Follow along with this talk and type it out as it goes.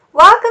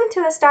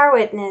to A Star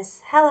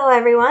Witness. Hello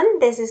everyone,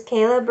 this is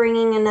Kayla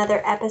bringing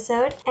another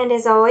episode. And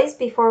as always,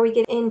 before we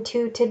get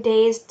into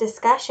today's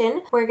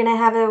discussion, we're going to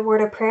have a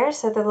word of prayer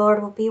so the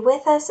Lord will be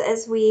with us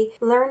as we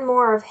learn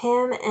more of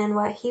Him and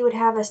what He would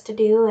have us to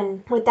do.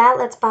 And with that,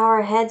 let's bow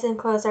our heads and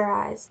close our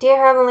eyes. Dear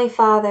Heavenly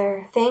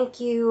Father, thank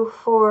you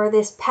for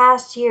this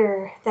past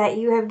year that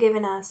you have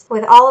given us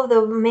with all of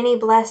the many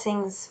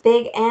blessings,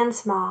 big and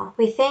small.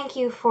 We thank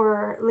you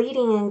for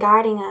leading and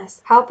guiding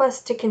us. Help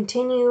us to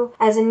continue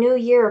as a new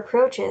year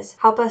approaches.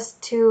 Help us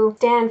to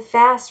stand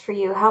fast for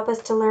you. Help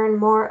us to learn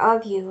more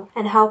of you,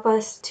 and help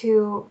us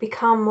to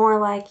become more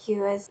like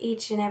you as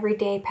each and every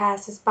day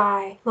passes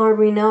by. Lord,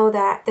 we know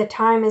that the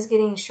time is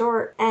getting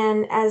short,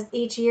 and as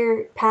each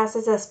year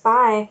passes us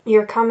by,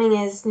 your coming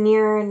is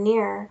nearer and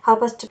nearer.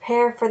 Help us to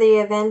prepare for the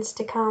events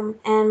to come,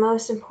 and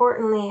most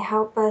importantly,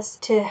 help us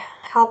to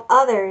help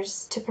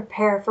others to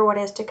prepare for what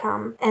is to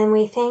come. And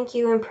we thank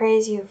you and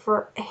praise you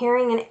for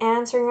hearing and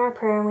answering our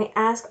prayer, and we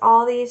ask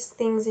all these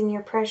things in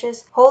your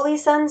precious Holy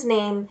Son's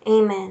name.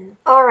 Amen.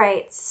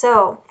 Alright,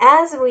 so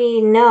as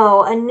we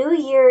know, a new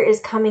year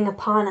is coming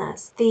upon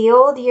us. The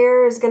old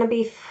year is going to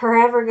be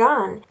forever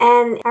gone.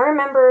 And I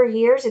remember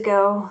years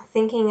ago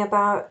thinking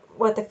about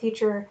what the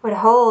future would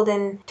hold,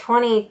 and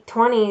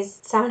 2020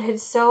 sounded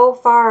so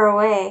far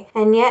away,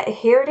 and yet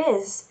here it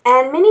is.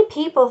 And many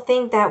people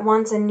think that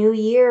once a new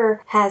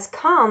year has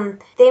come,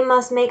 they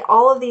must make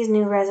all of these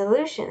new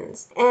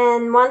resolutions.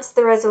 And once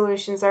the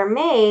resolutions are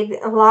made,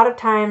 a lot of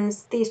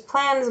times these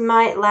plans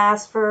might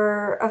last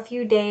for a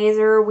few days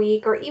or a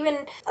week or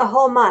even a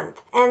whole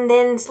month. And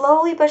then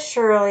slowly but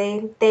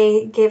surely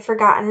they get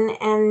forgotten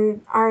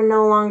and are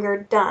no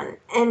longer done.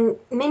 And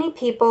many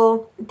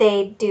people,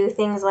 they do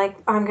things like,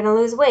 I'm going to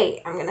lose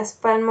weight, I'm going to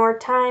spend more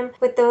time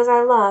with those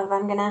I love,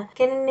 I'm going to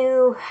get a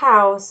new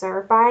house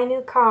or buy a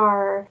new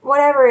car,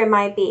 whatever it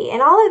might be.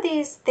 And all of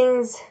these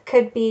things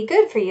could be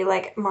good for you,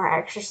 like more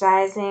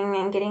exercising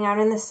and getting out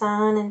in the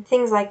sun and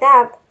things like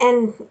that.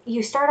 And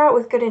you start out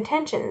with good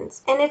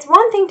intentions. And it's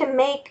one thing to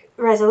make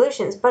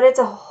resolutions, but it's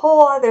a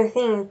whole other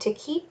thing to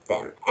keep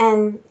them.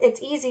 And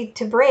it's easy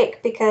to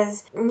break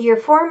because you're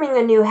forming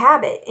a new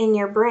habit in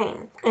your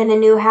brain and a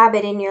new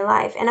habit in your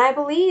life. And I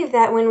believe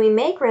that when we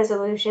make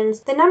resolutions,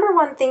 the number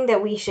one thing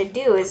that we should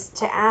do is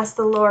to ask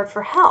the Lord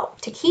for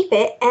help to keep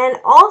it. And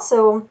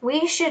also,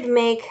 we should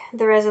make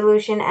the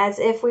resolution as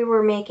if we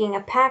were making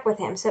a pact with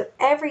Him. So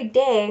every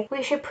day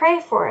we should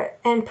pray for it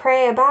and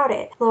pray about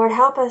it. Lord,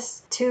 help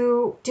us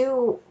to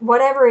do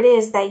whatever it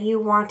is that you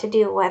want to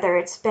do, whether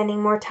it's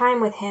spending more time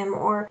with Him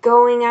or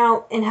going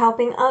out and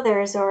helping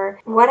others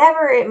or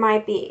whatever it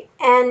might be.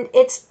 And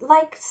it's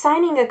like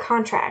signing a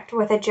contract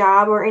with a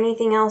job or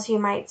anything else you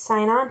might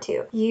sign on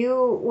to.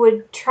 You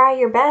would try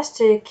your best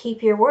to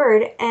keep your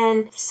word,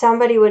 and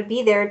somebody would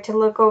be there to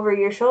look over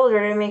your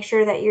shoulder to make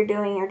sure that you're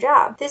doing your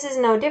job. This is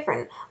no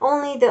different.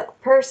 Only the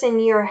person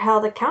you're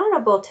held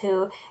accountable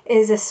to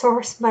is a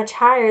source much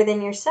higher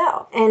than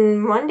yourself.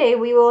 And one day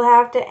we will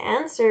have to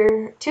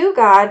answer to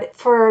God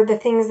for the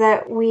things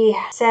that we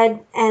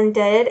said and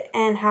did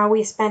and how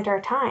we spent our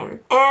time.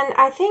 And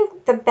I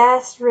think the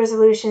best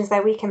resolutions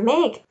that we can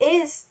make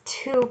is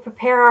to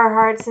prepare our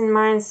hearts and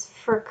minds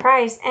for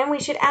Christ, and we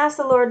should ask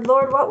the Lord,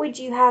 what would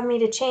you have me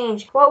to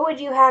change? What would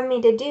you have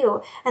me to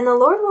do? And the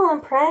Lord will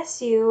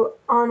impress you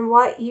on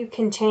what you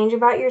can change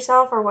about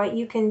yourself or what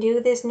you can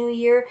do this new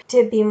year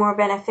to be more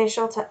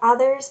beneficial to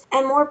others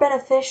and more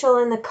beneficial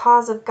in the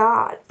cause of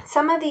God.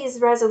 Some of these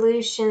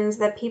resolutions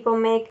that people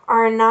make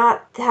are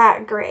not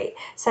that great,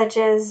 such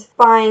as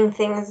buying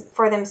things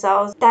for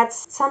themselves.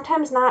 That's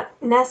sometimes not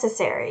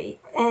necessary,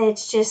 and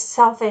it's just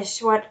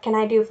selfish. What can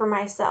I do for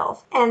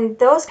myself? And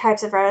those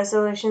types of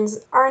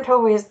resolutions aren't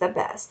always the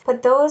best.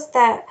 But those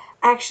that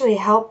actually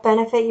help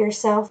benefit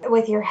yourself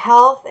with your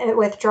health,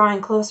 with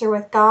drawing closer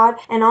with God,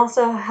 and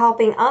also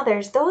helping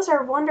others, those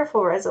are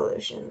wonderful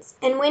resolutions.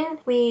 And when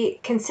we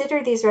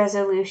consider these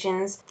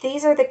resolutions,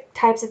 these are the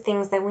types of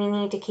things that we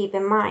need to keep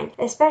in mind,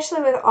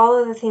 especially with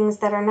all of the things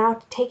that are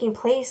now taking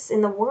place in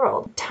the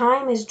world.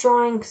 Time is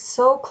drawing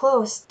so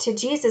close to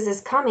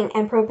Jesus' coming,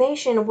 and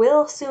probation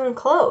will soon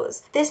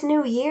close. This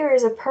new year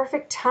is a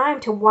perfect time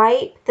to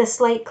wipe the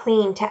slate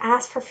clean, to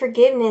ask for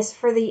forgiveness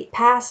for the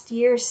past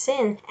year's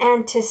sin,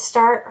 and to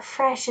start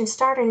fresh and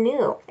start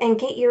anew and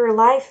get your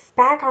life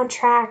back on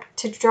track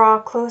to draw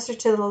closer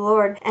to the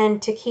Lord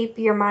and to keep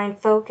your mind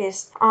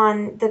focused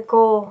on the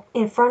goal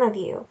in front of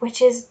you,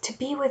 which is to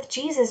be with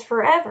Jesus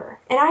forever.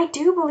 And I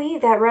do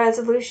believe that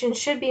resolutions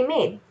should be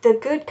made, the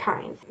good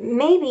kind.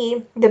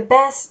 Maybe the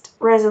best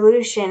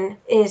resolution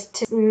is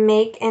to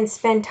make and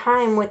spend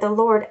time with the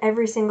Lord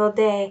every single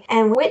day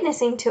and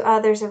witnessing to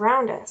others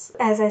around us,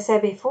 as I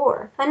said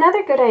before.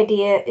 Another good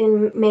idea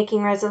in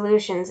making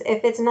resolutions,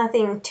 if it's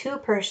nothing too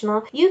personal,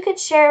 devotional, you could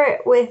share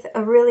it with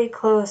a really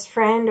close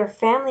friend or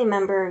family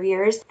member of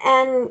yours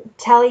and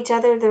tell each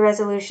other the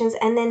resolutions,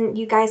 and then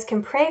you guys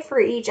can pray for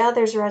each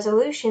other's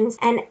resolutions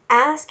and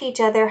ask each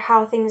other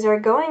how things are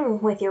going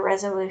with your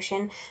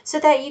resolution, so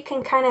that you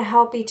can kind of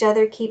help each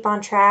other keep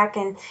on track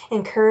and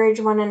encourage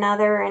one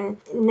another, and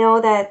know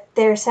that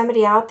there's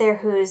somebody out there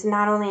who's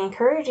not only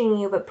encouraging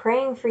you but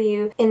praying for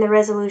you in the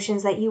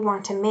resolutions that you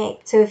want to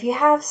make. So if you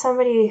have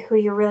somebody who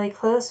you're really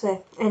close with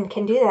and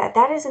can do that,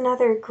 that is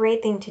another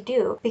great thing to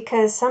do,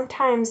 because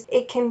sometimes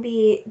it can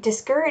be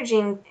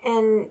discouraging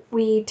and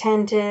we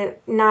tend to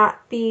not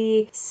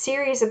be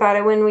serious about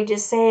it when we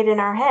just say it in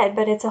our head.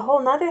 But it's a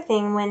whole nother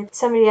thing when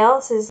somebody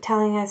else is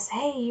telling us,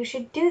 hey, you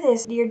should do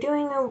this, you're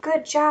doing a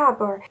good job,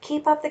 or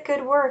keep up the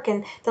good work,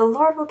 and the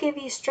Lord will give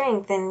you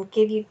strength and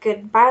give you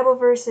good Bible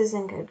verses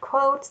and good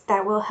quotes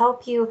that will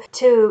help you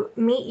to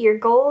meet your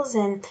goals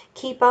and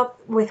keep up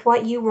with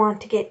what you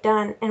want to get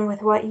done and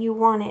with what you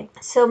wanted.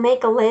 So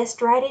make a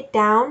list, write it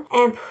down,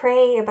 and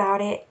pray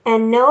about it,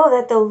 and know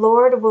that the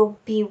Lord will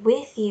be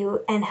with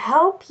you and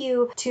help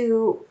you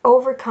to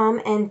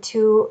overcome and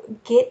to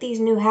get these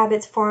new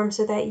habits formed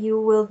so that you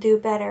will do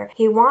better.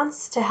 He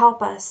wants to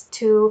help us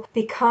to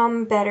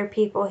become better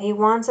people. He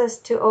wants us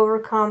to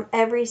overcome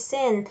every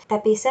sin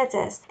that besets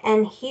us,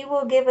 and He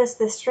will give us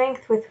the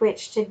strength with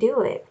which to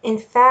do it. In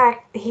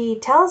fact, He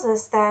tells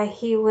us that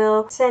He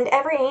will send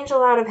every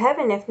angel out of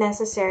heaven if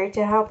necessary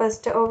to help us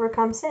to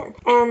overcome sin.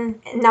 And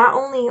not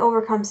only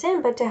overcome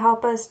sin, but to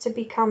help us to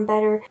become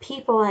better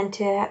people and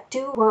to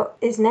do what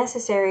is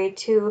necessary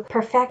to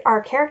perfect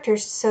our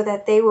characters so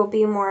that they will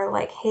be more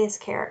like His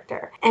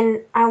character.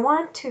 And I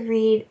want to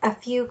read a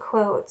few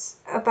quotes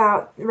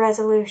about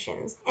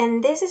resolutions.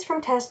 And this is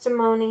from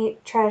Testimony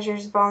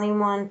Treasures, Volume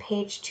 1,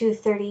 page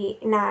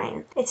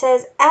 239. It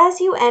says, "As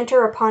you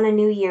enter upon a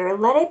new year,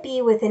 let it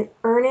be with an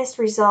earnest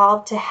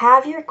resolve to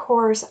have your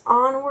course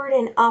onward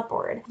and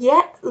upward.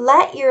 Yet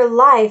let your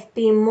life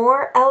be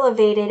more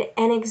elevated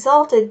and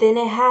exalted than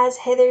it has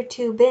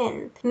hitherto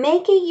been.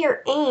 Make it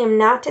your aim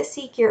not to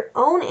seek your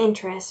own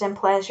interest and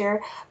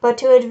pleasure, but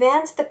to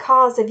advance the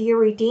cause of your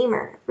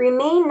Redeemer.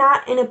 Remain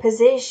not in a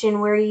position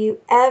where you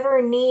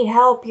ever need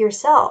help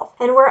yourself,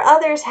 and where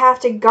others have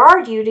to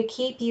guard you to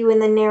keep you in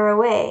the narrow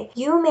way.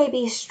 You may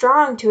be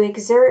strong to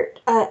exert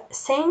a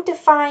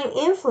sanctifying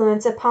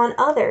influence upon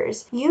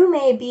others. You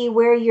may be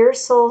where your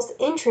soul's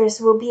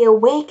interest will be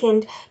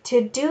awakened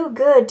to do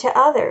good to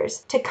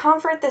others, to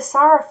comfort the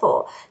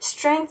sorrowful,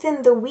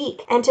 strengthen the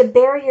weak, and to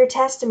bear your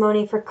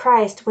testimony for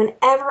Christ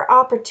whenever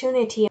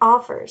opportunity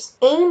offers.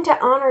 Aim to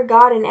honor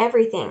God in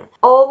everything,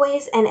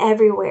 always and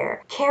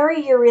everywhere.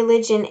 Carry your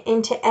religion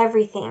into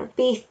everything.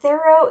 Be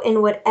thorough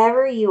in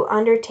whatever you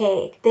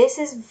undertake." This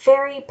is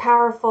very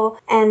powerful,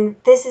 and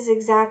this is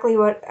exactly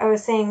what I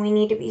was saying. We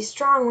need to be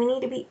strong, we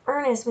need to be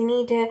earnest, we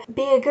need to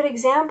be a good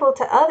example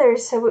to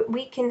others so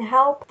we can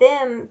help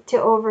them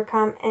to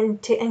overcome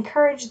and to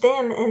encourage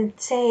them and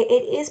say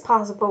it is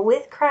possible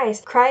with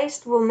Christ.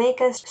 Christ will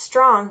make us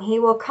strong. He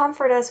will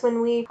comfort us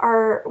when we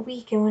are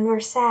weak and when we're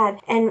sad,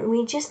 and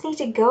we just need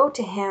to go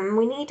to Him.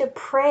 We need to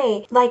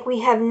pray like we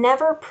have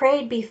never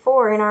prayed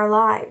before in our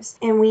lives,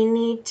 and we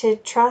need to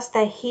trust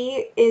that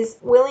He is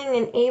willing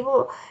and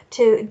able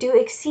to do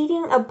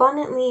exceeding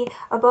abundantly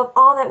above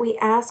all that we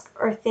ask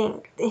or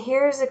think.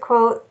 Here's a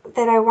quote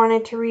that I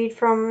wanted to read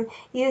from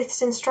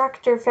Youth's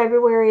Instructor,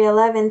 February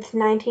 11th,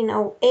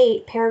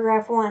 1908,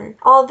 paragraph 1.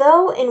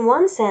 "Although in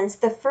one sense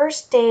the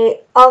first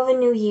day of a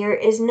new year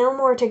is no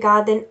more to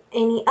God than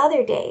any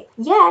other day,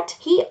 yet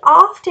He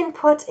often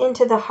puts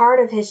into the heart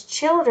of His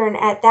children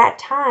at that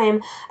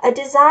time a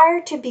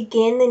desire to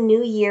begin the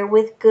new year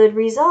with good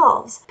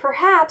resolves,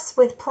 perhaps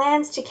with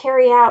plans to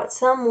carry out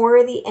some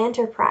worthy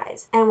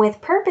enterprise, and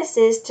with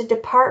purposes to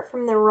depart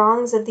from the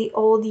wrongs of the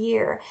old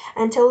year,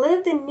 and to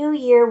live the new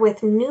year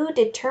with new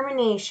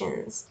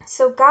determinations."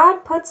 So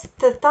God puts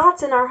the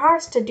thoughts in our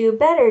hearts to do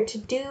better, to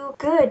do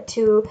good,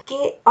 to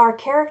get our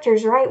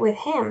characters right with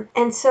Him.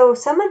 And so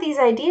some of these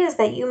ideas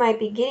that you might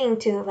be getting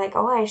to, like,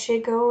 oh, I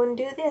should go and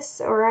do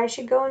this, or I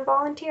should go and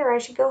volunteer, I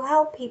should go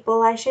help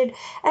people, I should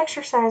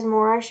exercise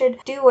more, I should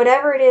do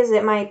whatever it is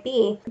it might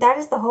be, that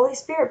is the Holy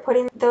Spirit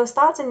putting those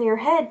thoughts in your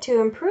head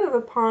to improve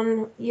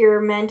upon your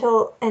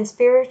mental and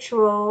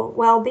spiritual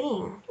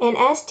well-being. In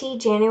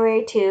St.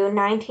 January 2,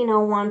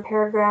 1901,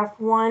 paragraph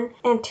 1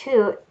 and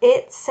 2,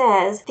 it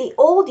says, "The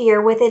old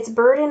year with its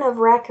burden of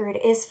record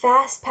is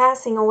fast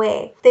passing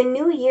away. The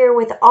new year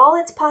with all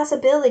its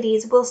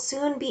possibilities will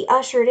soon be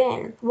ushered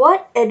in.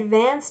 What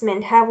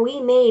advancement have we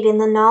made in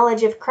the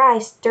knowledge of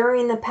Christ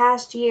during the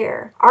past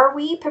year? Are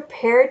we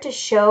prepared to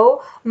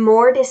show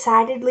more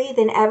decidedly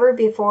than ever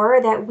before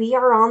that we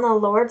are on the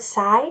Lord's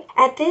side?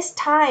 At this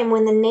time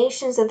when the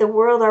nations of the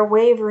world are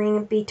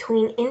wavering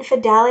between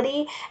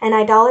infidelity and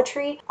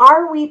idolatry,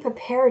 are we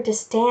prepared to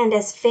stand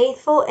as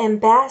faithful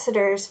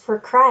ambassadors for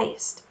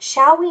Christ?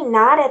 Shall we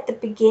not at the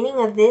beginning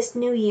of this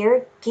new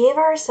year give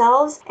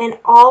ourselves and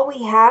all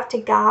we have to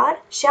God?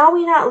 Shall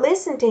we not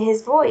listen to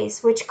his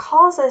voice, which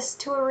calls us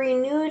to a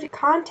renewed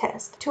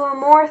contest, to a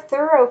more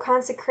thorough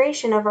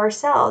consecration of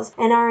ourselves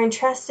and our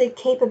entrusted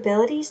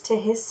capabilities to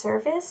his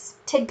service?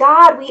 To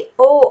God we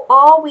owe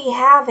all we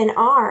have and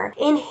are.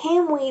 In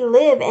him we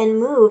live and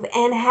move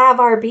and have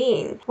our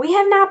being. We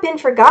have not been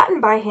forgotten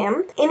by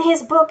him. In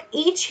his book,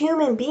 each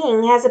human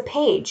being has a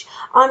page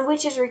on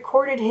which is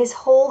recorded his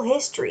whole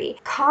history.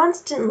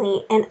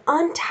 Constantly and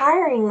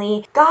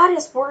untiringly, God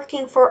is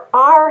working for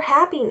our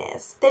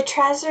happiness. The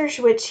treasures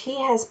which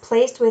he has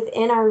placed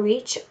within our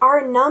reach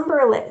are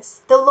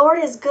numberless. The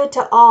Lord is good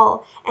to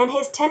all, and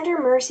his tender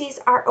mercies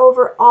are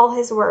over all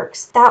his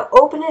works. Thou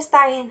openest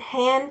thine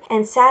hand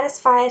and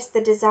satisfiest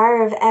the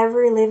desire of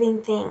every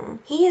living thing.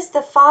 He is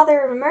the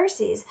Father of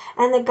mercies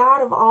and the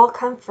God of all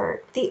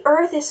comfort. The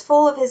earth is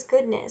full of his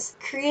goodness.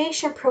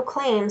 Creation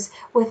proclaims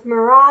with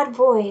myriad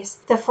voice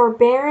the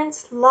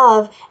forbearance,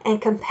 love,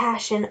 and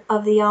compassion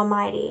of the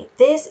Almighty.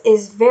 This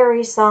is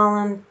very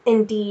solemn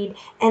indeed,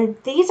 and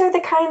these are the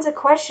kinds of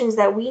questions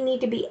that we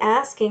need to be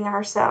asking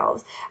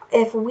ourselves.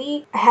 If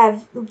we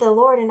have the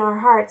Lord in our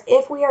hearts,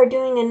 if we are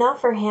doing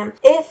enough for him,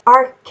 if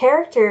our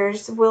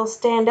characters will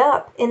stand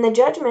up in the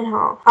judgment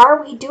hall,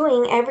 are we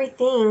doing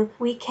everything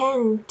we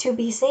can to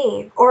be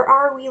saved? Or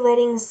are we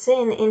letting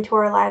sin into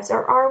our lives?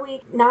 Or are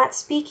we not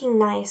speaking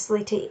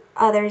nicely to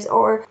others?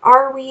 Or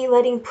are we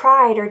letting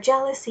pride or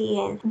jealousy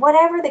in?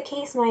 Whatever the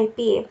case might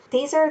be,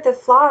 these are the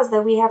flaws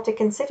that we have to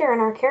consider in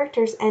our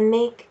characters and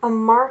make a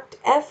marked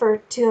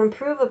effort to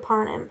improve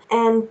upon them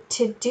and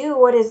to do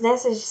what is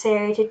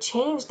necessary to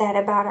change that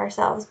about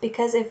ourselves.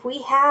 Because if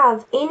we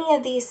have any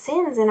of these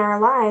sins in our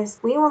lives,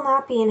 we will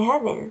not be in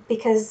heaven,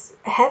 because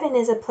heaven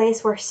is a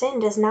place where sin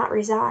does not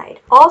reside.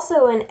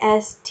 Also in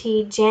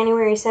St.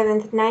 January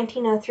 7th,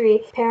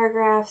 1903,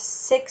 paragraphs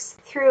 6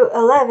 through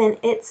 11,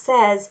 it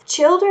says,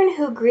 "Children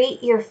who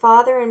greet your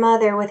father and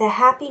mother with a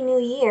happy new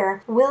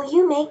year, will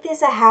you make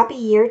this a happy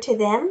year to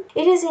them?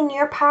 It is in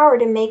your power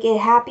to make it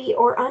happy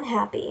or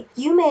unhappy.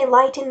 You may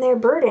lighten their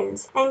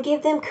burdens and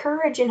give them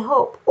courage and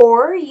hope,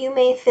 or you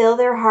may fill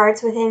their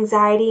hearts with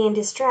anxiety and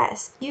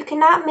distress. You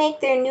cannot make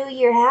their new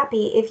year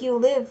happy if you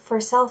live for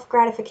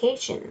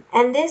self-gratification."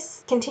 And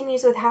this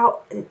continues with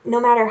no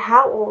matter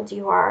how old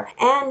you are,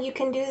 and you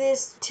can do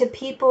this to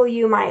people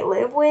you might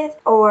live with,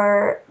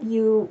 or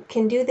you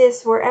can do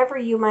this wherever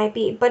you might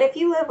be. But if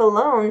you live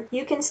alone,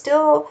 you can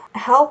still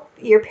help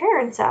your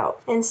parents out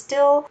and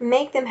still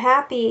make them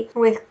happy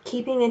with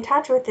keeping in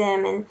touch with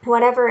them and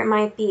whatever it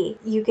might be.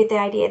 You get the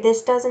idea.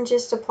 This doesn't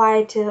just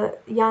apply to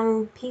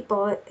young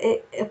people,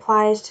 it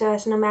applies to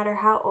us no matter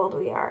how old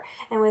we are.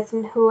 And with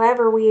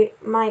whoever we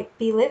might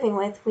be living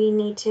with, we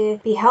need to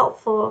be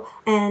helpful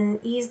and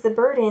ease the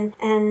burden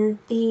and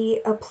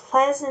be a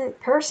pleasant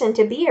person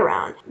to be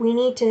around. We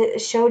need to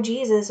show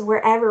Jesus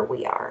wherever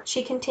we are.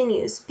 She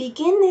continues,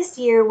 "Begin this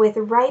year with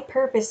right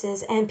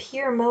purposes and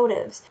pure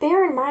motives.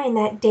 Bear in mind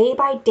that day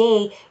by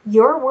day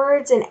your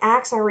words and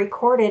acts are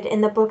recorded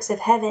in the books of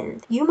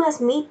heaven. You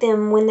must meet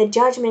them when the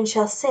judgment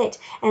shall sit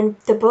and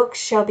the books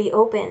shall be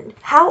opened.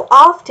 How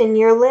often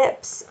your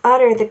lips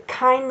utter the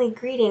kindly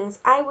greetings,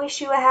 'I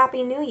wish you a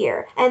happy new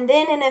year,' and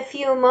then in a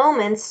few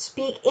moments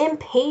speak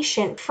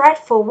impatient,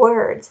 fretful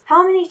words.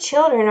 How many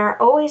children are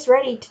always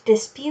ready to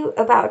dispute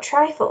about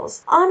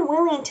trifles,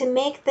 unwilling to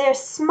make their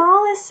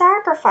smallest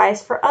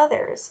sacrifice for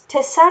others.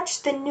 To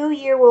such the new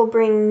year will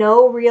bring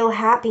no real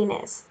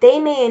happiness. They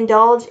may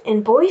indulge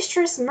in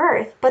boisterous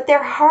mirth, but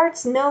their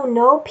hearts know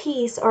no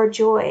peace or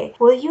joy.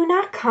 Will you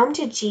not come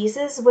to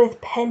Jesus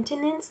with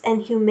penitence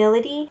and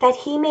humility, that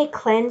he may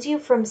cleanse you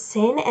from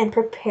sin and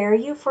prepare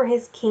you for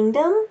his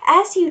kingdom?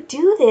 As you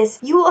do this,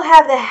 you will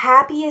have the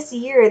happiest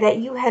year that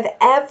you have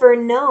ever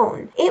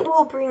known. It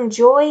will bring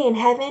joy in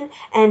heaven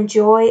and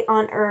joy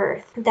on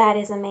earth." That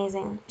is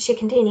amazing. She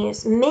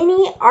continues,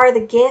 "Many are the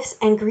gifts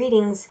and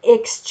greetings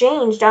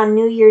exchanged on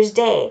New Year's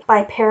Day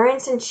by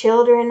parents and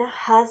children,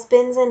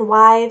 husbands and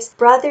wives,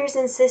 brothers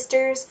and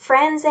sisters,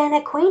 friends and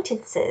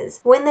acquaintances.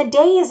 When the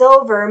day is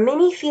over,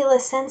 many feel a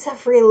sense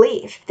of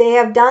relief. They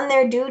have done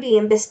their duty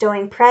in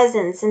bestowing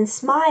presents and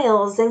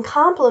smiles and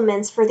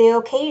compliments for the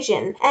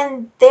occasion,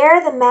 and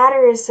there the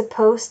matter is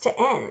supposed to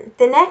end.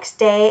 The next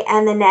day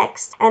and the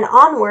next, and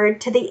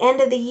onward to the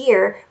end of the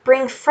year,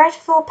 bring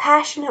fretful,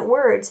 passionate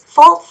words,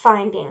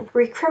 fault-finding,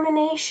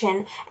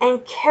 recrimination,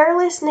 and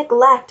careless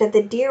neglect of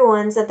the dear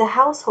ones of the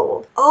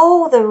household.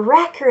 Oh, the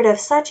record of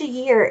such a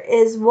year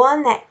is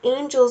one that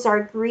angels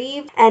are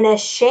grieved and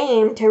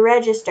ashamed to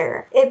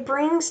register. It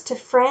brings to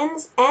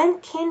friends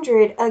and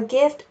kindred a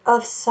gift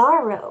of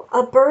sorrow,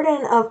 a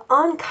burden of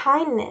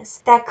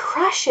unkindness that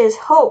crushes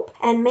hope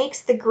and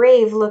makes the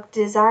grave look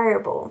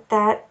desirable."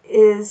 That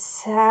is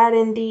sad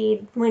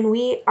indeed when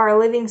we are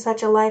living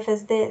such a life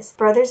as this.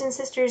 Brothers and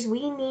sisters,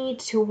 we need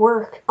to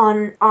work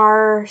on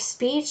our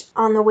speech,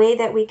 on the way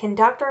that we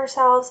conduct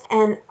ourselves,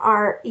 and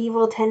our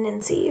evil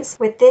tendencies.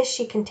 With this,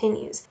 she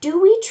continues,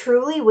 "Do we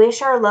truly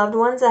wish our loved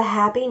ones a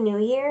happy new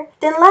year?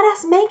 Then let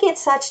us make it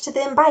such to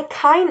them by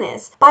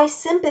kindness, by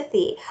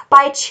sympathy,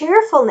 by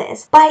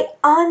cheerfulness, by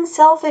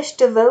unselfish unselfish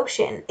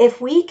devotion. If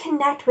we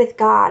connect with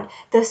God,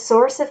 the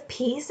source of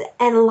peace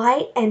and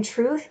light and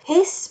truth,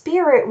 His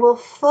Spirit will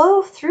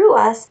flow through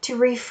us to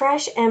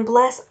refresh and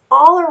bless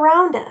all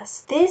around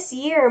us. This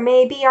year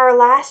may be our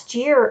last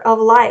year of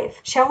life.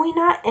 Shall we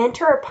not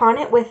enter upon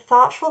it with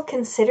thoughtful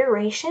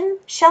consideration?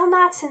 Shall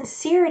not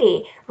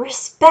sincerity,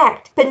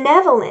 respect,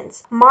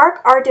 benevolence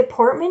mark our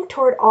deportment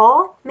toward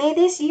all? May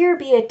this year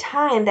be a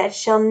time that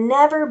shall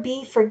never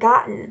be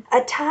forgotten,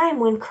 a time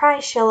when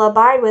Christ shall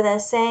abide with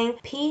us, saying,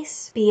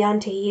 "Peace be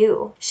unto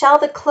you." Shall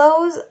the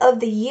close of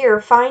the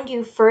year find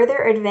you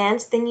further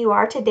advanced than you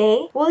are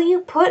today? Will you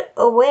put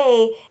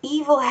away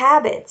evil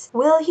habits?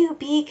 Will you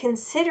be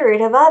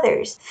considerate of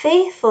others,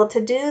 faithful to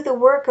do the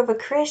work of a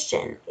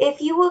Christian?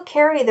 If you will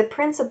carry the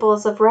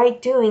principles of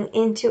right doing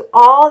into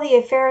all the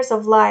affairs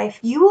of life,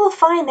 you will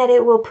find that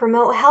it will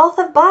promote health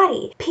of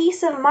body,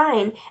 peace of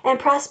mind, and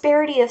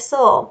prosperity of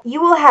soul.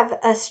 You will have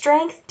a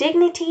strength,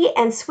 dignity,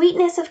 and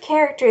sweetness of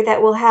character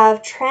that will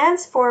have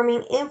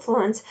transforming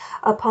influence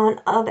upon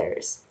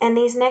others. And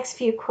these next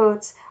few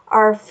quotes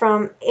are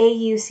from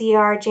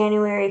AUCR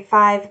January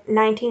 5,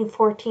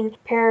 1914,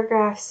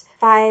 paragraphs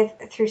 5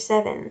 through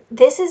 7.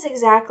 This is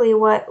exactly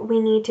what we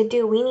need to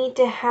do. We need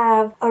to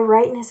have a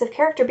rightness of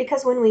character,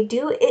 because when we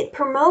do, it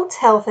promotes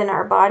health in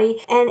our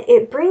body and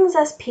it brings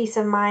us peace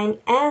of mind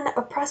and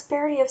a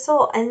prosperity of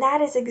soul. And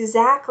that is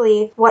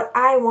exactly what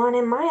I want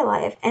in my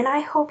life. And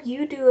I hope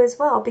you do as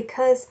well,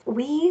 because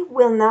we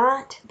will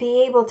not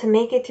be able to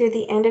make it through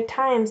the end of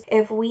times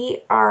if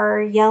we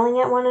are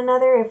yelling at one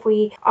another, if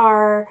we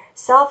are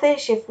selfish,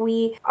 if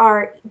we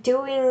are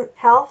doing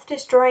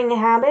health-destroying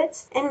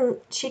habits. And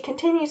she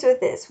continues with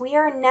this: "We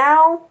are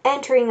now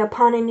entering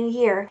upon a new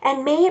year,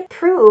 and may it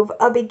prove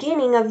a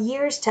beginning of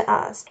years to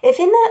us. If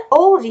in the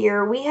old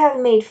year we have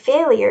made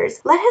failures,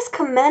 let us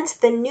commence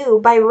the new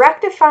by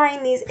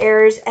rectifying these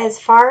errors as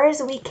far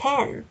as we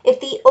can.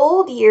 If the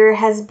old year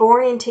has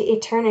borne into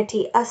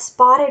eternity a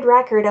spotted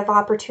record of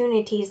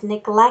opportunities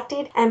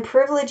neglected and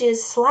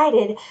privileges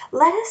slighted,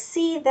 let us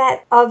see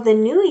that of the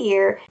new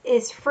year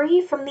is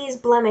free from these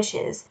blemishes.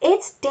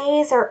 Its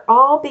days are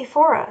all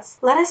before us.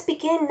 Let us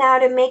begin now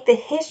to make the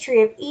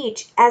history of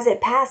each as it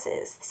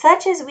passes,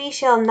 such as we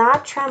shall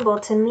not tremble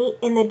to meet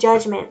in the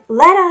judgment.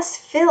 Let us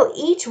fill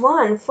each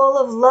one full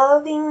of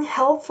loving,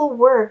 helpful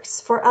works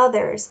for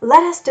others.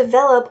 Let us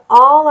develop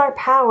all our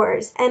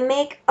powers and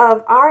make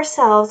of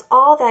ourselves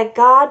all that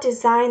God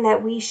designed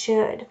that we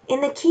should. In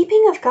the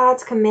keeping of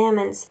God's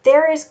commandments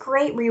there is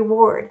great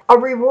reward. A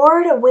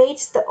reward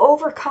awaits the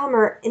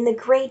overcomer in the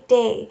great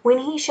day, when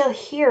he shall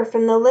hear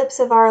from the lips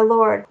of our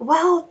Lord,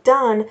 'Well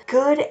done,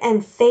 good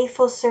and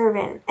faithful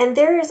servant.' And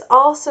there is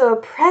also a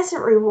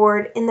present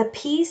reward in the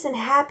peace and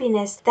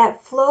happiness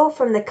that flow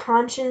from the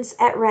conscience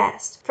at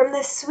rest, from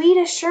the sweet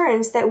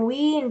assurance that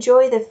we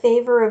enjoy the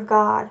favor of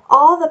God.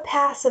 All the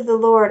paths of the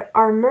Lord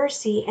are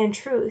mercy and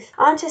truth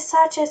unto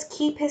such as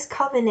keep His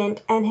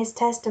covenant and His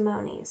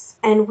testimonies."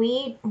 And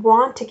we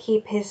want to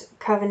keep His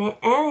covenant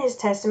and His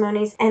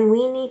testimonies, and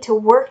we need to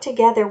work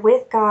together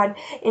with God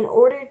in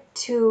order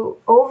to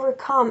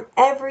overcome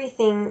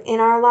everything in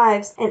our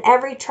lives and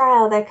every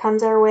trial that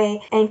comes our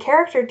way and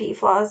character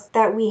deflaws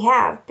that we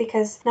have,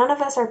 because none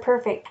of us are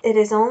perfect. It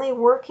is only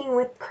working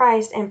with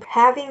Christ and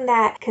having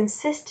that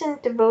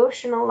consistent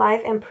devotional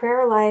life and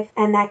prayer life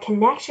and that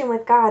connection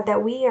with God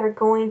that we are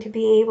going to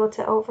be able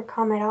to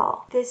overcome it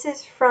all. This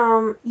is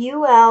from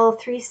UL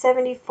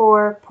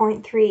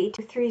 374.3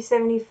 to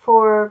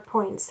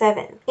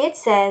 374.7. It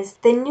says,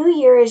 "The new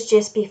year is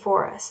just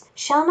before us.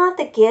 Shall not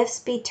the gifts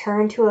be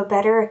turned to a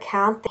better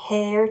account than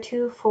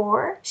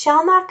heretofore?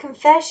 Shall not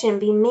confession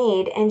be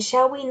made, and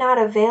shall we not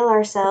avail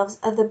ourselves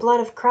of the blood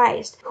of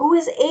Christ, who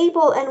is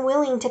able and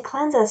willing to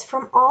cleanse us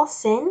from all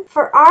sin?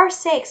 For our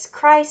sakes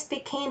Christ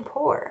became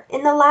poor.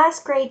 In the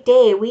last great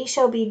day we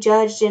shall be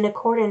judged in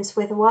accordance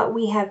with what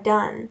we have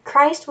done.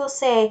 Christ will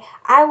say,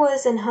 'I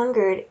was an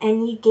hungered,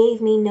 and ye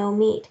gave me no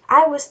meat.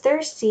 I was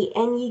thirsty,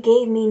 and ye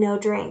gave me no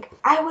drink.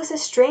 I was a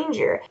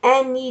stranger,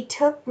 and ye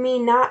took me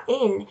not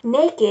in.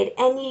 Naked,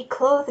 and ye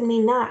clothed me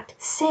not.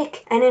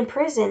 Sick, and in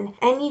prison,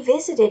 and ye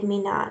visited me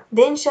not.'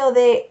 Then shall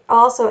they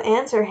also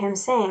answer him,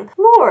 saying,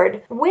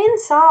 'Lord, when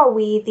saw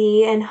we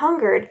thee an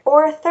hungered,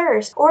 or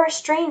athirst, or a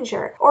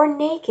stranger, or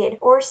naked,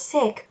 or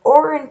sick,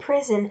 or in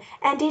prison,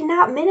 and did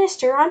not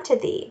minister unto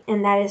thee?'"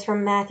 And that is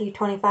from Matthew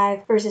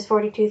 25, verses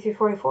 42 through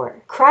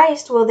 44.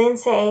 Christ will then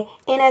say,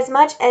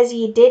 "Inasmuch as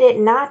ye did it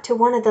not to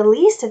one of the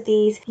least of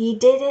these, ye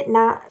did it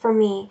not for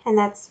me." And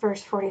that's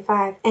verse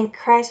 45. And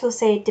Christ will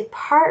say,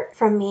 "Depart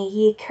from me,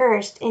 ye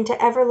cursed,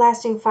 into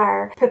everlasting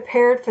fire,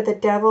 prepared for the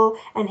devil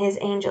and his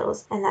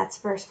angels." And that's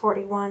verse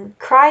 41.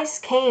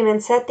 Christ came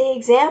and set the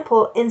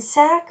example in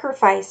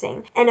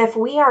sacrificing. And if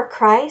we are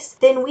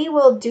Christ, then we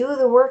will do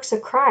the works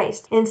of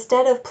Christ.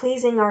 Instead of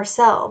pleasing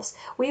ourselves,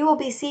 we will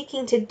be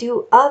seeking to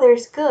do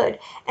others good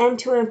and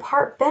to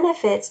impart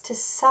benefits to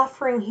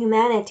suffering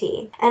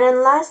humanity. And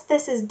unless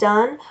this is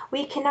done,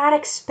 we cannot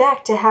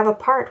expect to have a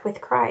part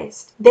with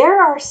Christ.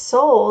 There are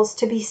souls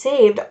to be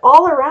saved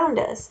all around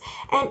us,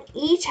 and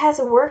each has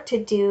a work to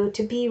do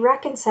to be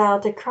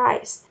reconciled to Christ.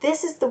 Christ.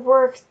 This is the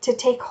work to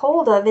take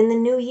hold of in the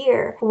new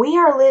year. We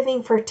are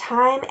living for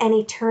time and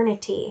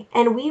eternity,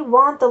 and we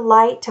want the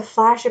light to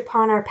flash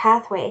upon our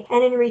pathway,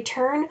 and in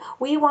return,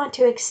 we want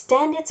to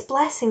extend its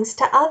blessings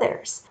to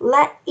others.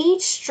 Let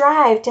each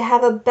strive to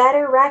have a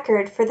better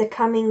record for the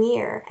coming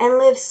year, and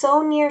live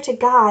so near to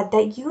God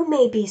that you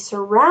may be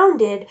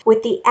surrounded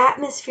with the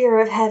atmosphere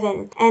of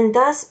heaven, and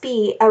thus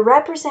be a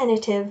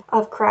representative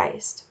of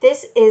Christ.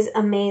 This is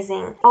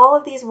amazing. All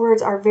of these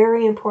words are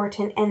very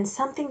important and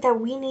something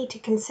that we need to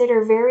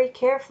consider very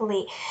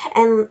carefully.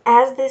 And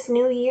as this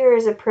new year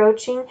is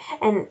approaching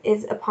and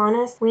is upon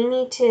us, we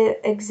need to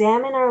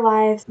examine our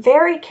lives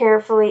very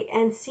carefully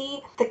and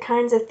see the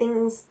kinds of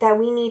things that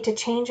we need to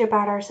change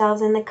about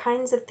ourselves and the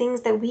kinds of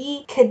things that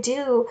we could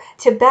do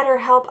to better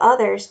help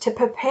others, to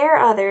prepare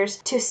others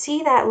to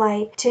see that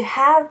light, to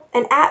have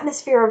an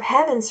atmosphere of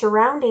heaven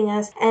surrounding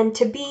us, and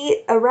to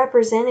be a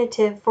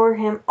representative for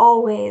Him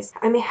always.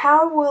 I mean,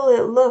 how will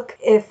it look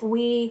if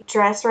we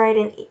dress right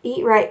and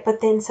eat right,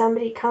 but then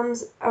somebody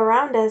comes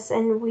around us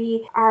and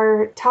we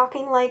are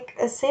talking like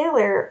a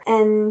sailor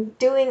and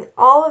doing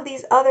all of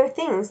these other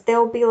things?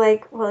 They'll be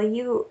like, well,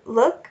 you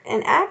look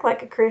and act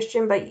like a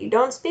Christian, but you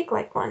don't speak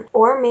like one.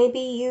 Or maybe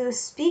you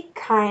speak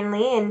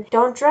kindly and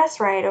don't dress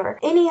right, or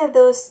any of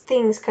those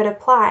things could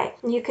apply.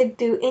 You could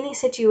do any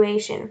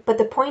situation. But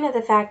the point of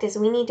the fact is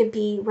we need to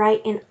be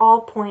right in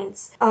all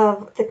points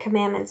of the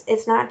commandments.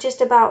 It's not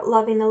just about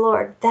loving the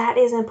Lord. That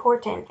is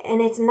important.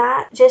 And it's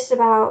not just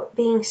about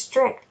being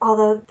strict,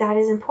 although that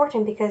is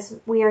important because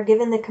we are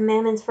given the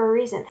commandments for a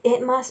reason.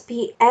 It must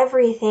be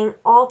everything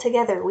all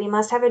together. We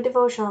must have a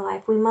devotional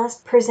life. We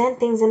must present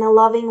things in a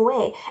loving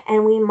way,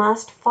 and we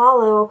must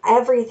follow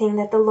everything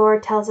that the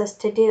Lord tells us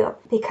to do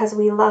because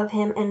we love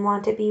Him and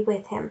want to be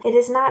with Him. It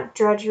is not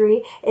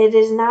drudgery. It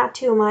is not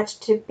too much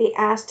to be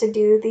asked to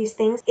do these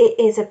things. It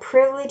is a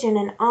privilege and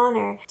an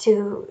honor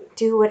to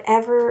do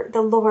whatever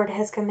the Lord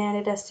has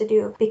commanded us to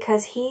do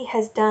because He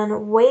has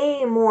done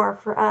way more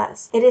for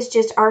us. It is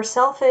just our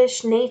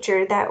selfish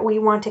nature that we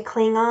want to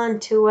cling on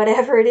to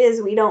whatever it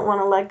is we don't want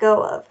to let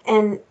go of.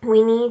 And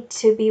we need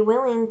to be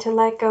willing to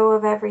let go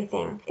of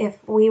everything if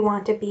we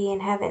want to be in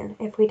heaven.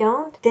 If we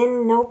don't,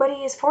 then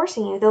nobody is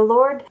forcing you. The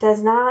Lord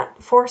does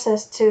not force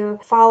us to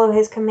follow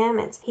His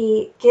commandments.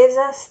 He gives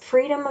us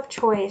freedom of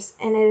choice,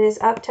 and it is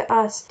up to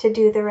us to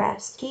do the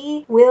rest.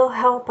 He will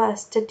help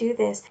us to do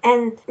this.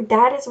 And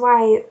that is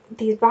why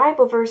these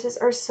Bible verses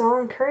are so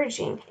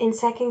encouraging. In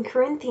 2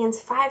 Corinthians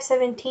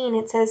 5:17,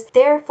 it says,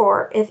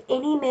 "Therefore, if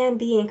any man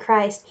be in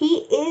Christ,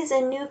 he is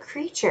a new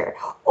creature.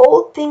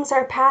 Old things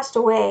are passed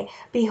away.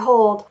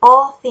 Behold,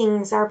 all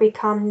things are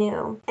become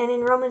new." And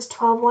in Romans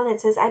 12:1,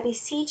 it says, "I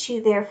beseech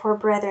you, therefore,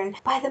 brethren,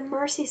 by the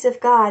mercies of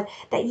God,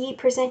 that ye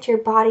present your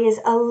body as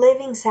a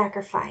living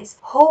sacrifice,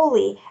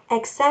 holy,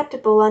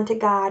 acceptable unto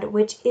God,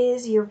 which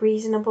is your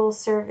reasonable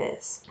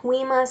service."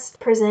 We must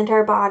present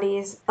our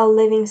bodies a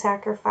living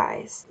sacrifice.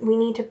 We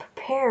need to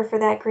prepare for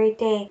that great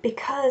day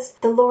because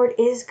the Lord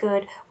is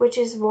good, which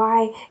is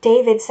why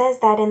David says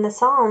that in the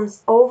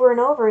Psalms over and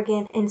over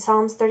again. In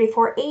Psalms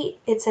 34:8,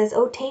 it says,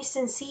 "O taste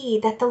and see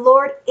that the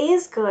Lord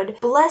is good.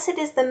 Blessed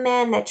is the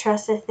man that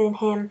trusteth in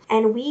Him."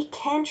 And we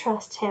can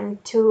trust Him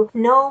to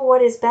know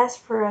what is best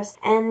for us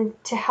and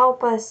to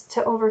help us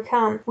to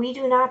overcome. We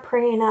do not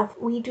pray enough.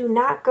 We do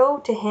not go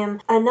to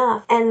Him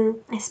enough. And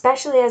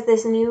especially as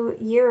this new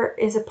year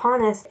is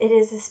upon us, it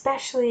is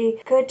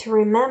especially good to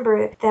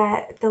remember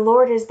that the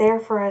Lord is there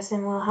for us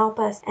and will help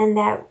us, and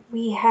that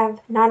we have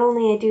not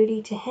only a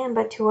duty to Him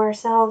but to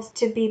ourselves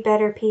to be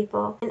better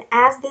people. And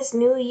as this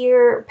new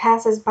year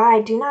passes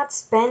by, do not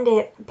spend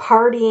it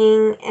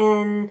partying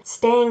and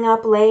staying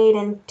up late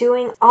and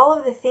doing all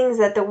of the things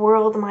that the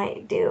world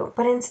might do,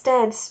 but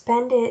instead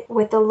spend it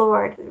with the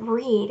Lord.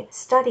 Read,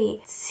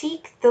 study,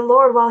 seek the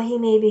Lord while He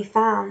may be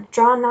found.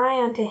 Draw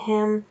nigh unto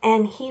Him,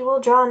 and He will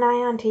draw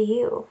nigh unto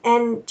you.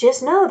 And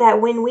just know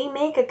that when we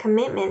make a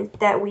commitment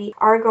that we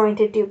are going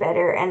to do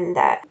better and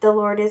that the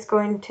Lord is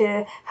going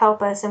to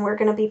help us and we're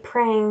going to be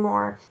praying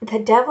more, the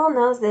devil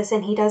knows this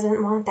and he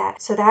doesn't want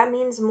that. So that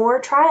means more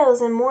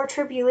trials and more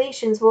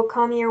tribulations will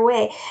come your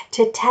way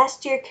to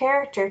test your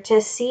character,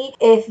 to see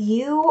if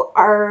you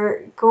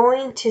are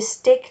going to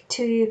stick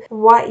to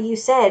what you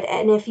said,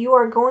 and if you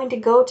are going to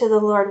go to the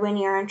Lord when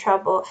you're in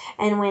trouble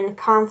and when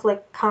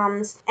conflict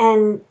comes.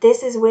 And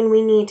this is when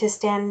we need to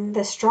stand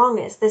the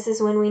strongest. This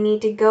is when we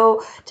need to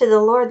go to the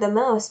Lord the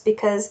most,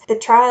 because the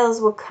trials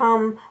will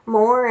come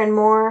more and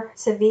more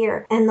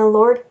severe, and the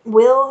Lord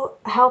will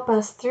help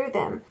us through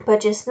them.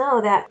 But just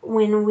know that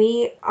when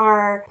we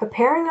are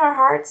preparing our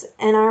hearts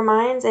and our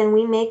minds and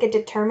we make a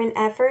determined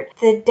effort,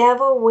 the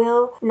devil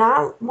will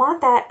not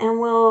want that and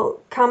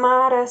will come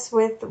at us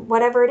with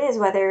whatever it is,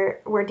 whether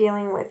we're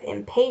dealing with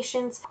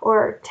impatience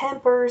or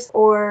tempers,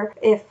 or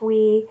if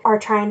we are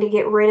trying to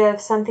get rid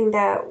of something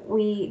that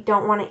we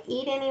don't want to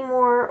eat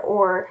anymore,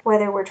 or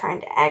whether we're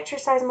trying to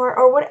exercise more,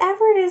 or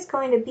whatever it is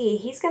going to be.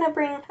 He's going to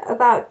bring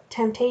about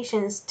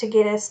temptations to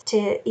get us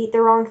to eat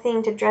the wrong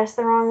thing, to dress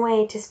the wrong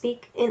way, to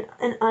speak in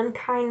an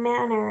unkind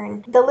manner,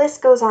 and the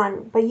list goes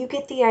on, but you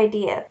get the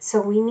idea.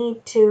 So we need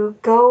need to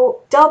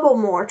go double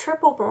more,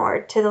 triple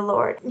more to the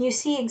Lord. You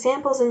see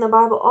examples in the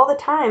Bible all the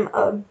time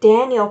of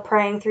Daniel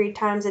praying 3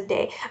 times a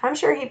day. I'm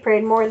sure he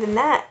prayed more than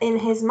that in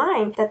his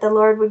mind, that the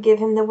Lord would give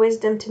him the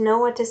wisdom to know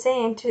what to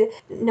say and to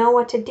know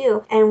what to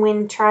do. And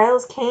when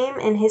trials came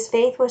and his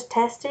faith was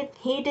tested,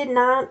 he did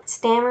not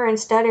stammer and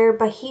stutter,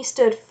 but he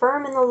stood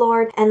firm in the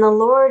Lord, and the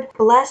Lord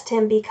blessed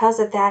him because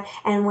of that.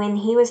 And when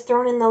he was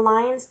thrown in the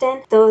lion's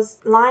den,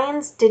 those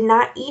lions did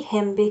not eat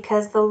him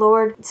because the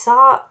Lord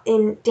saw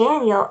in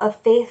Daniel a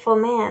faithful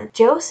man.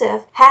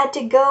 Joseph had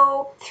to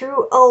go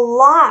through a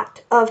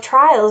lot of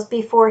trials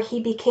before he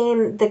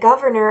became the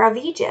governor of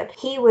Egypt.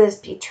 He was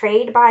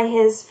betrayed by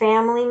his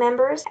family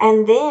members,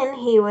 and then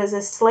he was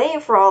a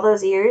slave for all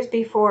those years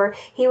before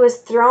he was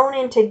thrown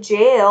into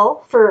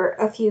jail for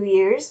a few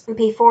years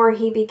before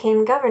he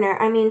became governor.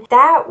 I mean,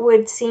 that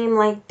would seem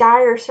like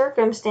dire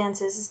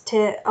circumstances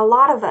to a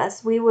lot of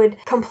us. We would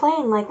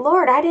complain like,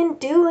 Lord, I didn't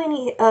do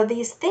any of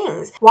these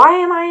things. Why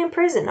am I in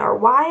prison? Or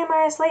why am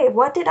I a slave?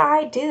 What did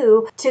I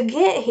do to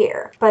get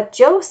here? But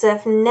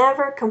Joseph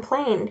never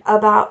complained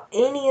about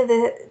any of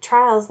the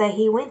trials that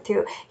he went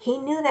through. He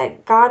knew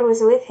that God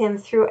was with him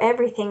through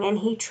everything, and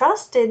he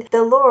trusted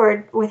the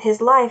Lord with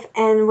his life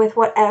and with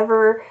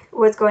whatever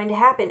was going to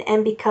happen.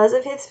 And because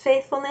of his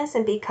faithfulness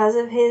and because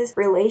of his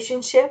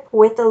relationship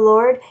with the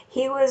Lord,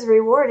 he was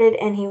rewarded,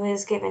 and he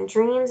was given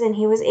dreams, and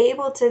he was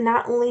able to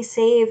not only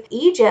save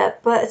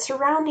Egypt but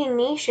surrounding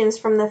nations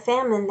from the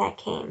famine that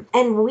came.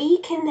 And we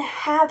can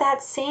have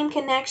that same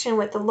connection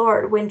with the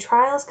Lord. When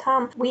trials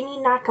come, we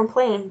need not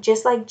complain.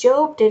 Just like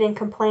Job didn't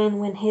complain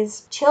when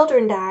his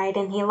children died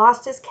and he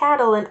lost his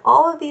cattle and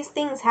all of these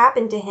things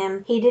happened to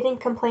him, he didn't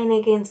complain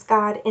against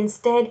God.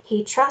 Instead,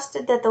 he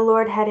trusted that the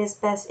Lord had his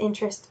best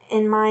interest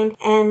in mind,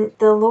 and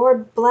the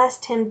Lord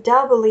blessed him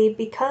doubly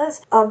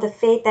because of the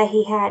faith that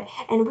he had.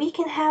 And we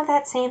can have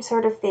that same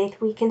sort of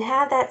faith. We can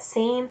have that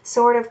same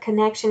sort of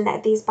connection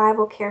that these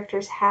Bible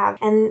characters have.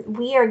 And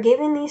we are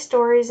given these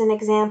stories and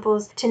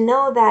examples to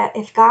know that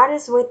if God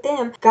is with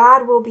them,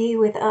 God will be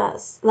with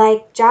us.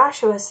 Like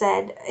Joshua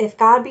said, if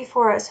God be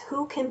for us,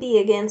 who can be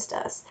against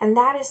us? And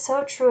that is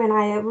so true, and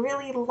I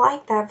really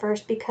like that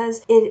verse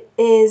because it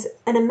is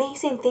an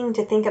amazing thing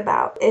to think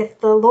about. If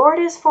the Lord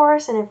is for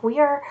us and if we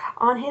are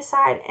on his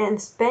side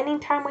and spending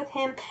time with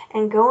him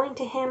and going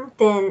to him,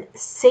 then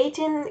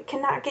Satan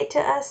cannot get to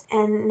us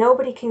and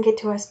nobody can get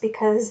to us,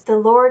 because the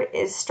Lord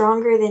is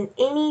stronger than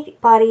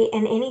anybody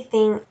and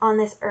anything on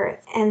this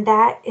earth. And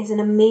that is an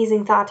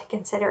amazing thought to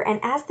consider. And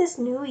as this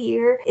new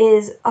year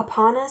is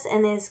upon us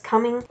and is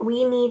coming,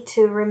 we need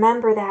to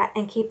remember that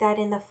and keep that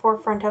in the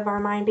forefront of our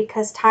mind,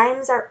 because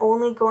times are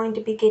only going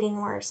to be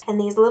getting worse. And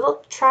these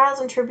little trials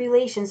and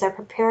tribulations are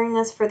preparing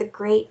us for the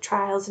great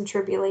trials and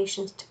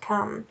tribulations to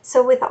come.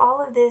 So with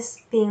all of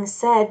this being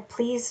said,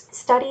 please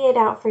study it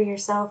out for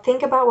yourself.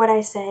 Think about what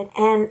I said,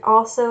 and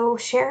also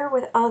share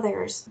with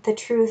others the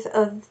truth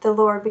of the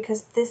Lord,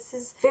 because this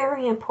is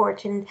very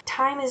important.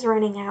 Time is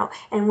running out,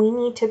 and we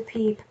need to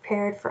be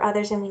prepared for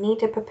others, and we need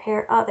to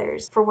prepare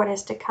others for what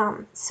is to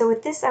come. So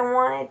with this, I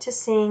wanted to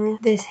sing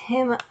this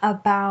hymn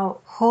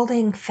about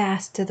holding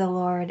fast to the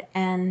Lord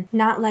and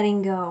not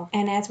letting go.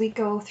 And as we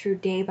go through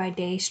day by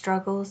day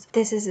struggles,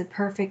 this is a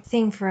perfect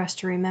thing for us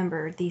to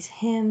remember. These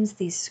hymns,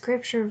 these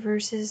scripture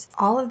verses,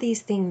 all of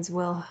these things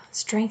will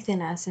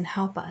strengthen us and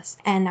help us.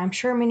 And I'm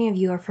sure many of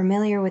you are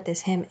familiar with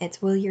this hymn.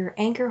 It's "Will Your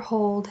Anchor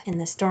Hold in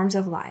the Storms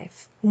of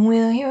Life?"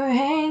 Will your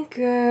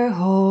anchor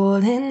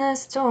hold in the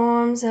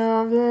storms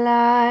of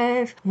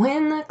life,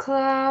 when the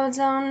clouds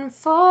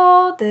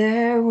unfold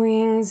their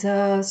wings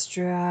of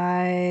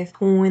strife,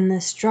 when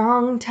the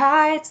strong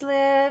tides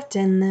lift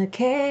and the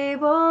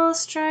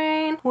cables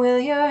strain? Will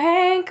your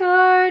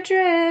anchor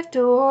drift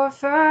or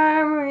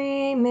firm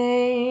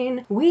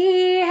remain?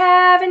 We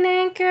have an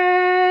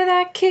anchor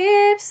that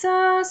keeps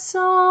us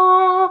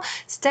soul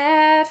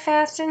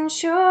steadfast and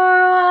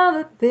sure while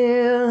the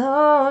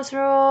billows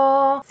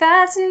roll,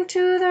 fastened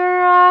to the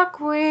rock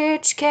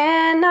which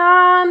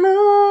cannot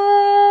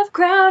move,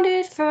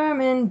 grounded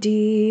firm and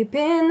deep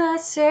in the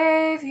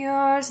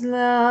Savior's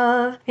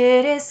love.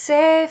 It is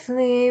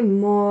safely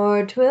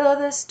moored, 'twill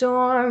the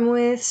storm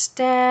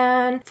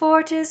withstand,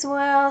 for 'tis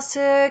well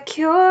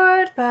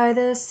secured by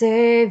the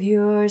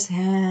Savior's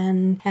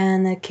hand.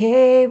 And the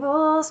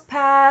cables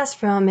passed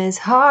from his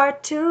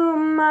heart to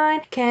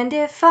mine can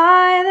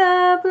defy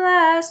the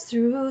blast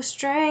through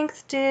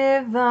strength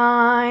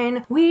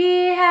divine.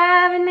 We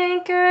have an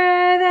anchor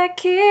that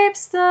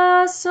keeps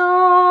the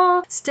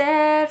soul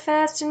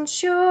steadfast and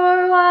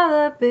sure while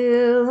the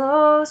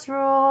billows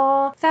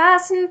roll,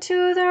 fastened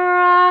to the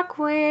rock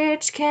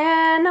which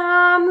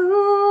cannot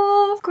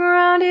move,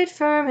 grounded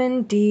firm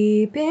and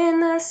deep in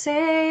the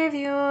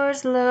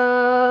Savior's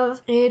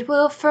love. It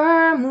will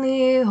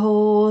firmly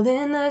hold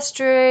in the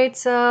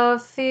straits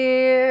of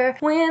fear,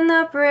 when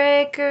the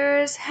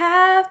breakers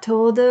have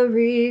told the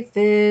grief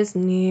is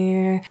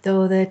near.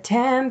 Though the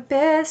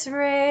tempests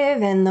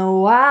rave and the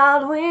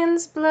wild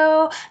winds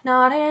blow,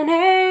 not an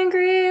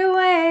angry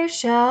wave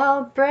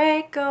shall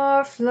break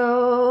or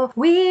flow.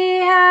 We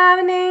have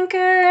an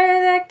anchor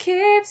that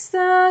keeps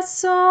the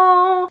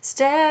soul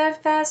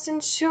steadfast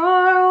and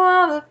sure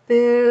while the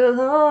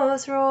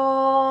billows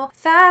roll.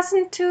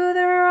 Fastened to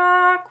the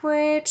rock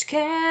which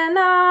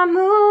cannot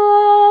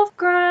move,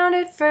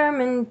 grounded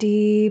firm and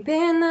deep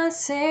in the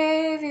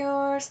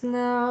Savior's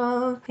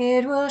love.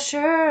 It will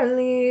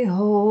surely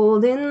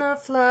hold in the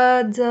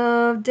floods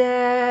of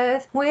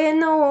death, when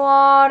the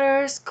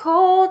waters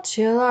cold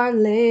chill our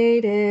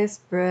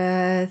latest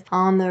breath.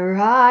 On the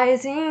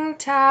rising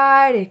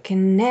tide it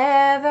can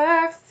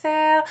never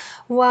fail,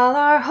 while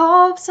our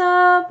hopes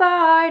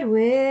abide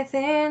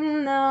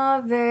within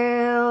the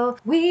veil.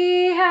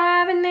 We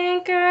have an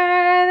anchor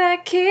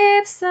that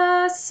keeps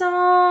the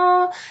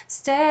soul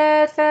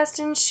steadfast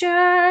and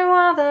sure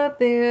while the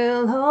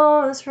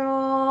billows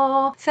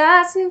roll.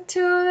 Fastened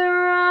to the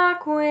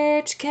rock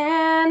which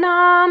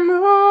cannot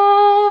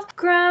move,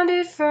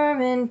 grounded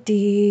firm and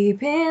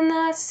deep in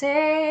the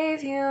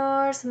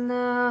Savior's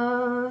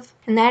love.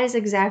 And that is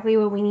exactly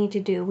what we need to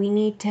do. We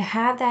need to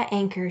have that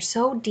anchor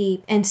so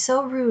deep and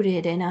so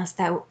rooted in us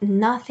that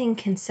nothing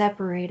can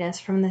separate us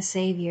from the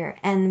Savior.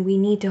 And we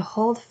need to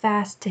hold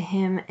fast to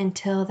Him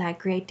until that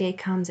great day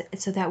comes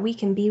so that we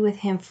can be with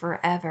Him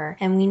forever.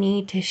 And we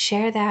need to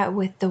share that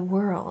with the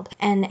world.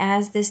 And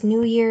as this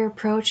new year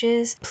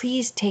approaches,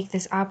 please take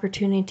this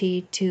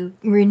opportunity to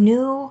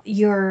renew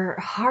your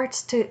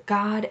hearts to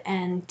God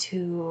and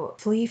to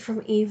flee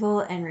from evil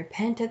and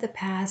repent of the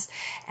past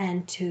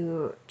and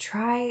to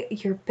try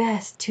your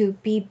best to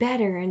be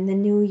better in the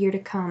new year to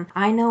come.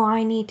 I know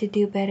I need to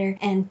do better,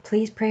 and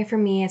please pray for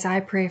me as I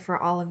pray for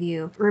all of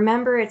you.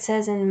 Remember, it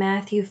says in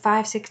Matthew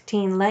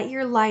 5:16, "Let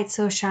your light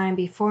so shine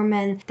before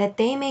men that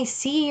they may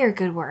see your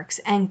good works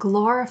and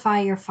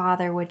glorify your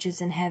Father which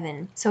is in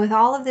heaven." So with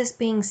all of this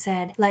being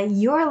said, let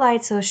your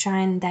light so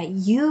shine that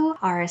you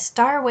are a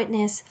star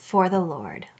witness for the Lord.